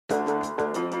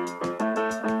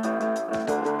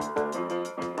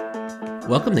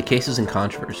Welcome to Cases and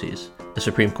Controversies, a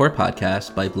Supreme Court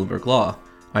podcast by Bloomberg Law.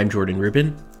 I'm Jordan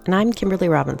Rubin. And I'm Kimberly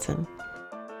Robinson.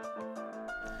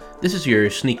 This is your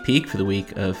sneak peek for the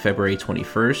week of February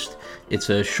 21st. It's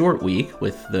a short week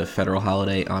with the federal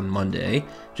holiday on Monday.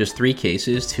 Just 3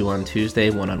 cases, 2 on Tuesday,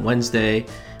 1 on Wednesday.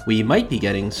 We might be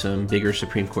getting some bigger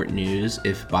Supreme Court news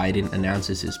if Biden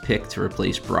announces his pick to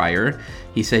replace Breyer.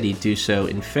 He said he'd do so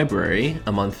in February,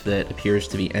 a month that appears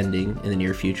to be ending in the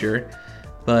near future.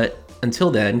 But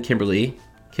until then, Kimberly,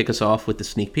 kick us off with the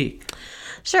sneak peek.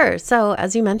 Sure. So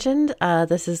as you mentioned,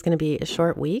 this is going to be a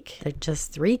short week. They're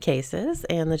just 3 cases,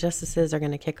 and the justices are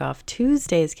going to kick off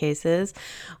Tuesday's cases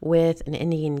with an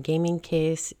Indian gaming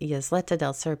case, Ysleta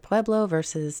del Sur Pueblo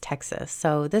versus Texas.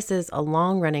 So this is a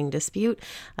long-running dispute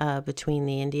between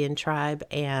the Indian tribe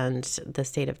and the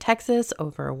state of Texas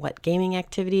over what gaming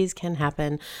activities can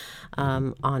happen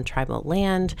on tribal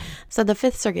land. So the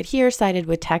Fifth Circuit here sided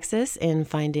with Texas in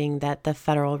finding that the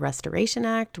Federal Restoration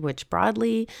Act, which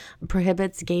broadly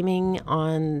prohibits gaming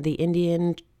on the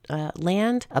Indian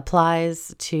land,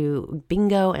 applies to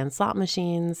bingo and slot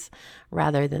machines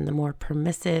rather than the more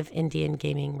permissive Indian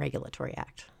Gaming Regulatory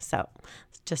Act. So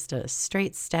it's just a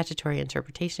straight statutory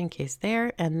interpretation case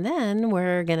there. And then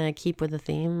we're going to keep with the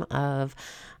theme of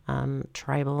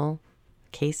tribal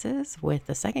cases with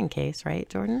the second case, right,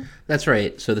 Jordan? That's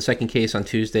right. So the second case on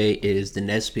Tuesday is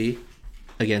Dinesby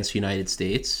against United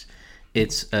States.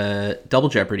 It's a double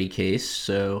jeopardy case,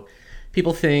 so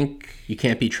people think you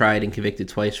can't be tried and convicted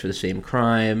twice for the same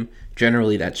crime.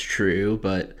 Generally, that's true,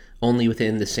 but only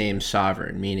within the same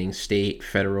sovereign, meaning state,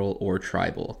 federal, or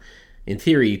tribal. In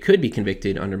theory, you could be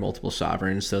convicted under multiple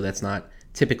sovereigns, so that's not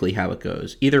typically how it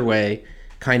goes. Either way,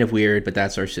 kind of weird, but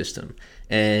that's our system.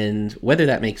 And whether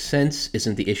that makes sense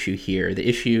isn't the issue here. The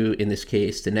issue in this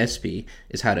case, Dinesby,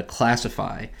 is how to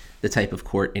classify the type of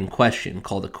court in question,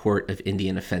 called a court of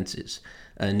Indian offenses.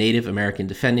 A Native American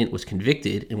defendant was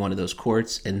convicted in one of those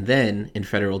courts and then in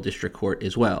federal district court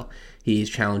as well.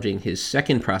 He's challenging his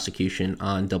second prosecution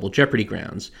on double jeopardy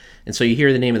grounds. And so you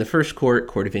hear the name of the first court,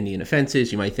 Court of Indian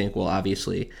Offenses, you might think, well,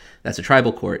 obviously that's a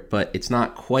tribal court, but it's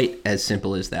not quite as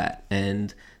simple as that.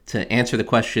 And to answer the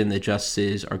question, the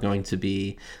justices are going to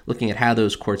be looking at how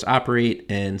those courts operate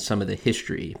and some of the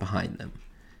history behind them.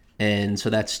 And so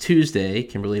that's Tuesday.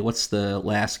 Kimberly, what's the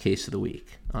last case of the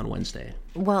week on Wednesday?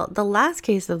 Well, the last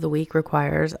case of the week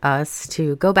requires us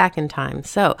to go back in time.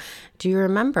 So do you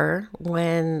remember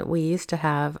when we used to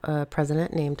have a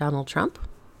president named Donald Trump?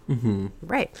 Mm-hmm.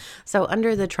 Right. So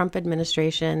under the Trump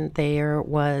administration, there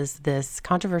was this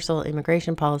controversial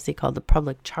immigration policy called the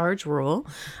Public Charge Rule,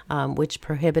 which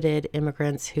prohibited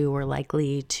immigrants who were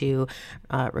likely to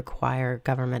require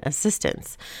government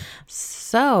assistance.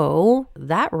 So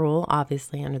that rule,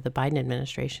 obviously under the Biden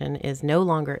administration, is no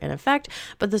longer in effect,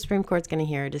 but the Supreme Court's going to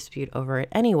hear a dispute over it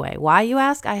anyway. Why, you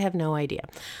ask? I have no idea.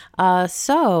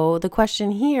 So the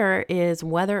question here is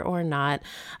whether or not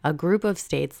a group of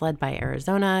states led by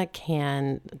Arizona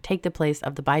can take the place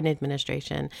of the Biden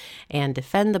administration and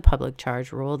defend the public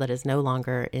charge rule that is no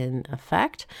longer in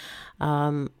effect.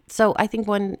 So I think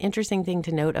one interesting thing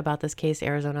to note about this case,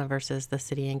 Arizona versus the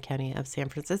city and county of San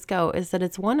Francisco, is that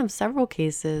it's one of several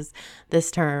cases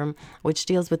this term which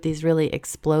deals with these really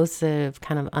explosive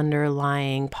kind of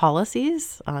underlying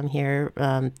policies here,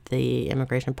 the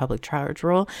immigration public charge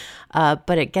rule,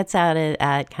 but it gets at it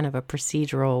at kind of a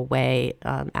procedural way,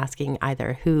 asking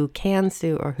either who can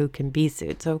sue or who can be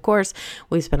sued. So of course,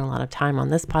 we've spent a lot of time on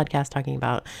this podcast talking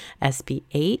about SB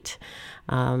 8,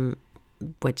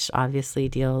 which obviously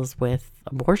deals with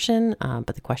abortion,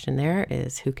 but the question there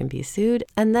is who can be sued.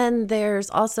 And then there's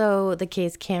also the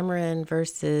case Cameron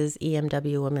versus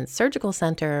EMW Women's Surgical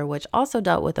Center, which also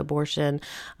dealt with abortion,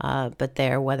 but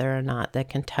there whether or not the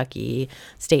Kentucky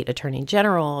State Attorney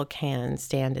General can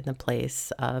stand in the place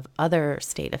of other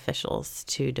state officials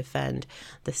to defend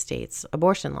the state's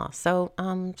abortion law. So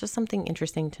just something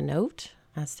interesting to note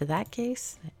as to that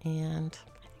case. And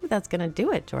I think that's going to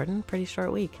do it, Jordan. Pretty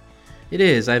short week. It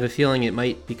is. I have a feeling it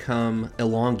might become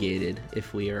elongated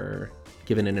if we are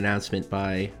given an announcement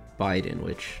by Biden,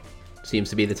 which seems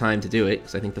to be the time to do it,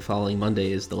 because I think the following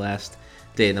Monday is the last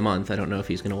day of the month. I don't know if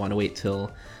he's going to want to wait till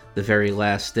the very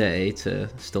last day to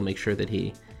still make sure that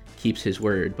he keeps his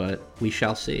word, but we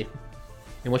shall see.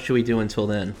 And what should we do until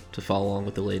then to follow along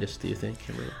with the latest, do you think,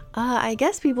 Kimberly? I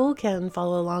guess people can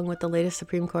follow along with the latest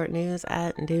Supreme Court news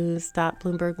at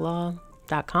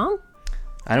news.bloomberglaw.com.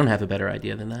 I don't have a better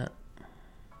idea than that.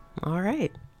 All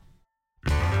right.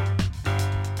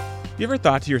 You ever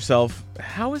thought to yourself,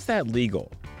 how is that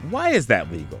legal? Why is that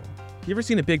legal? You ever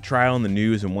seen a big trial in the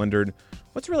news and wondered,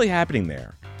 what's really happening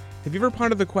there? Have you ever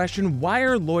pondered the question, why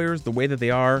are lawyers the way that they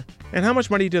are? And how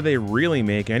much money do they really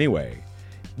make anyway?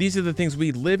 These are the things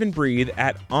we live and breathe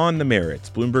at On the Merits,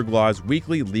 Bloomberg Law's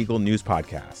weekly legal news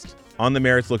podcast. On the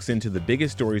Merits looks into the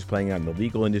biggest stories playing out in the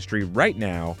legal industry right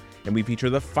now, and we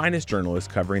feature the finest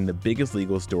journalists covering the biggest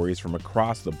legal stories from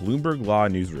across the Bloomberg Law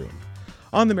newsroom.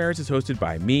 On the Merits is hosted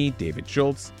by me, David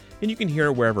Schultz, and you can hear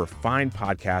it wherever fine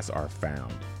podcasts are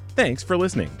found. Thanks for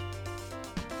listening.